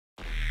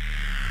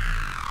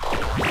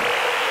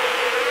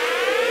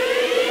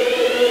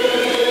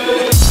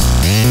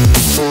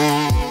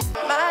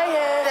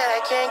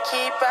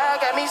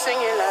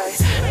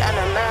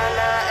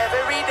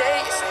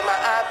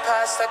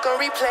stuck on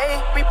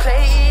replay,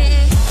 replay.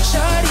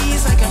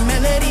 Shawty's like a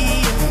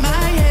melody in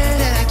my head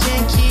that I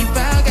can't keep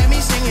out. Got me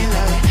singing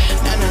like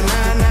na na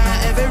na na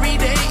every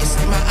day. It's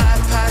like my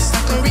iPod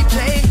stuck on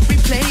replay,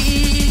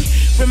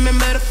 replay.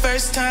 Remember the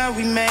first time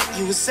we met?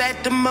 You was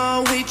at the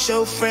mall with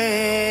your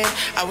friend.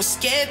 I was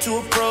scared to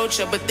approach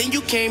her, but then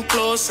you came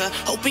closer,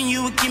 hoping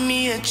you would give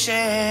me a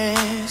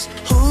chance.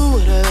 Who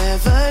would've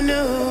ever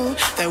knew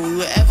that we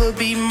would ever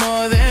be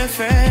more than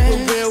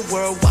friends? We're real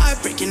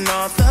worldwide, breaking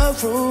all the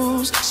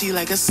rules. She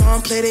like a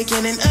song played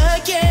again and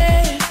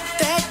again.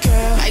 That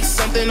girl, like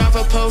something off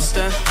a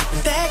poster.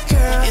 That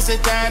girl is a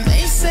dime,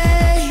 they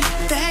say.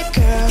 That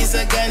girl is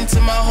a gun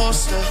to my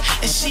holster,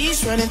 and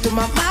she's running through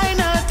my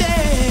mind all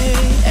day.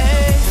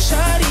 Ay,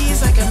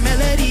 shawty's like a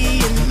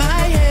melody in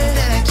my head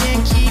that I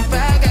can't keep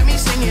out. Got me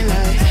singing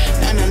like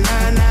na na na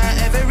na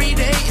every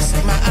day. It's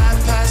like my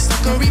iPod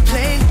stuck on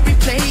replay,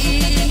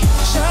 replay.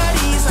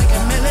 Shawty's like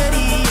a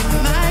melody in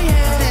my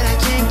head that I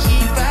can't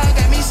keep out.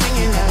 Got me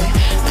singing like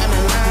na na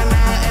na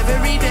na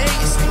every day.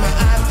 It's like my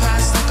iPod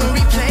stuck on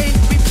replay,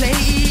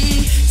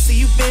 replay.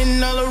 See, you've been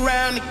all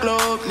around the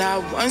globe.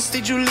 Not once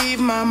did you leave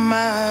my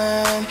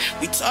mind.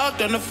 We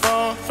talked on the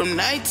phone from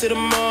night to the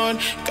morn.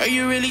 Girl,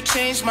 you really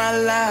changed my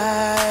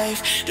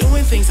life,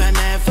 doing things I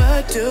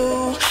never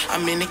do.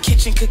 I'm in the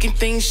kitchen cooking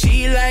things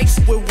she likes.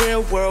 We're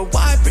real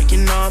worldwide,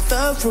 breaking all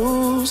the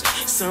rules.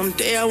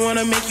 Someday I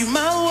wanna make you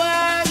my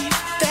wife.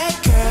 That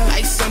girl,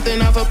 like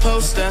something off a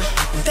poster.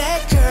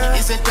 That girl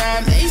is a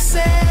dime, they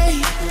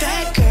say.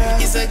 That girl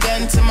is a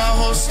gun to my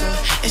holster,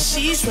 and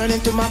she's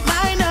running through my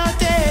mind all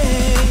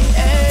day.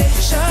 Ay,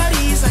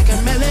 shawty's like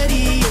a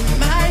melody in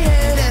my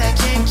head that I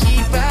can't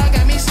keep out.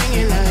 Got me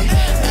singing like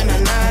na na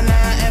na na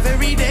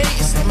every day.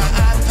 It's like my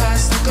iPod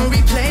stuck on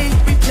replay,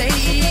 replay.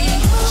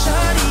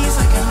 Shawty's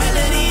like a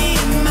melody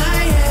in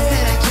my head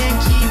that I can't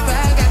keep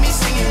out. Got me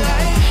singing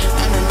like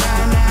na na na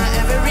na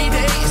every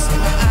day. It's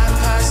like my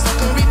iPod stuck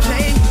on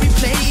replay,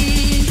 replay.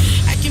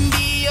 I can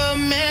be your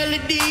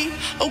melody.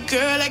 Oh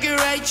girl, I can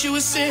write you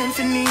a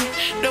symphony,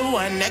 the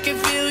one that can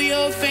fill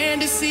your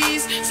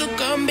fantasies. So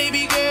come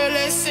baby girl,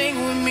 let's sing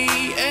with me.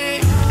 Ay,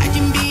 I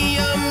can be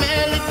your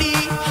melody.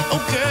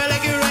 Oh girl, I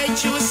can write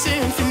you a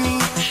symphony,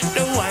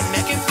 the one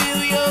that can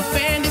fill your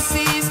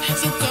fantasies.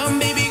 So come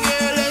baby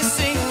girl, let's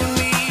sing with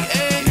me.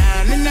 Ay,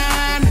 na na na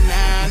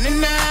na na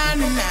na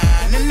na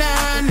na na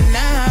na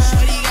na.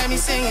 Shawty got me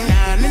singing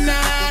na na na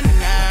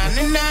na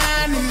na na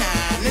na na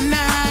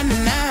na na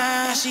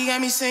na. She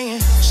got me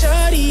singing.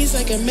 Shawty's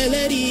like a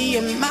melody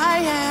in my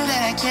head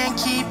that I can't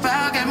keep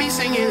out. Got me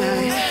singing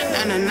like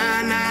na na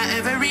na na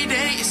every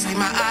day. It's like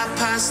my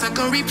iPod stuck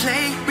on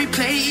replay,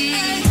 replay.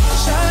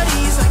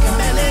 Shawty's like a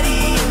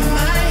melody in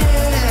my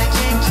head that I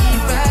can't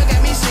keep out.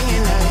 Got me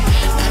singing like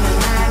na na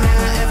na na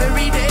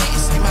every day.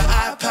 It's like my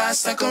iPod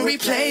stuck on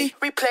replay,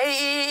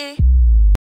 replay.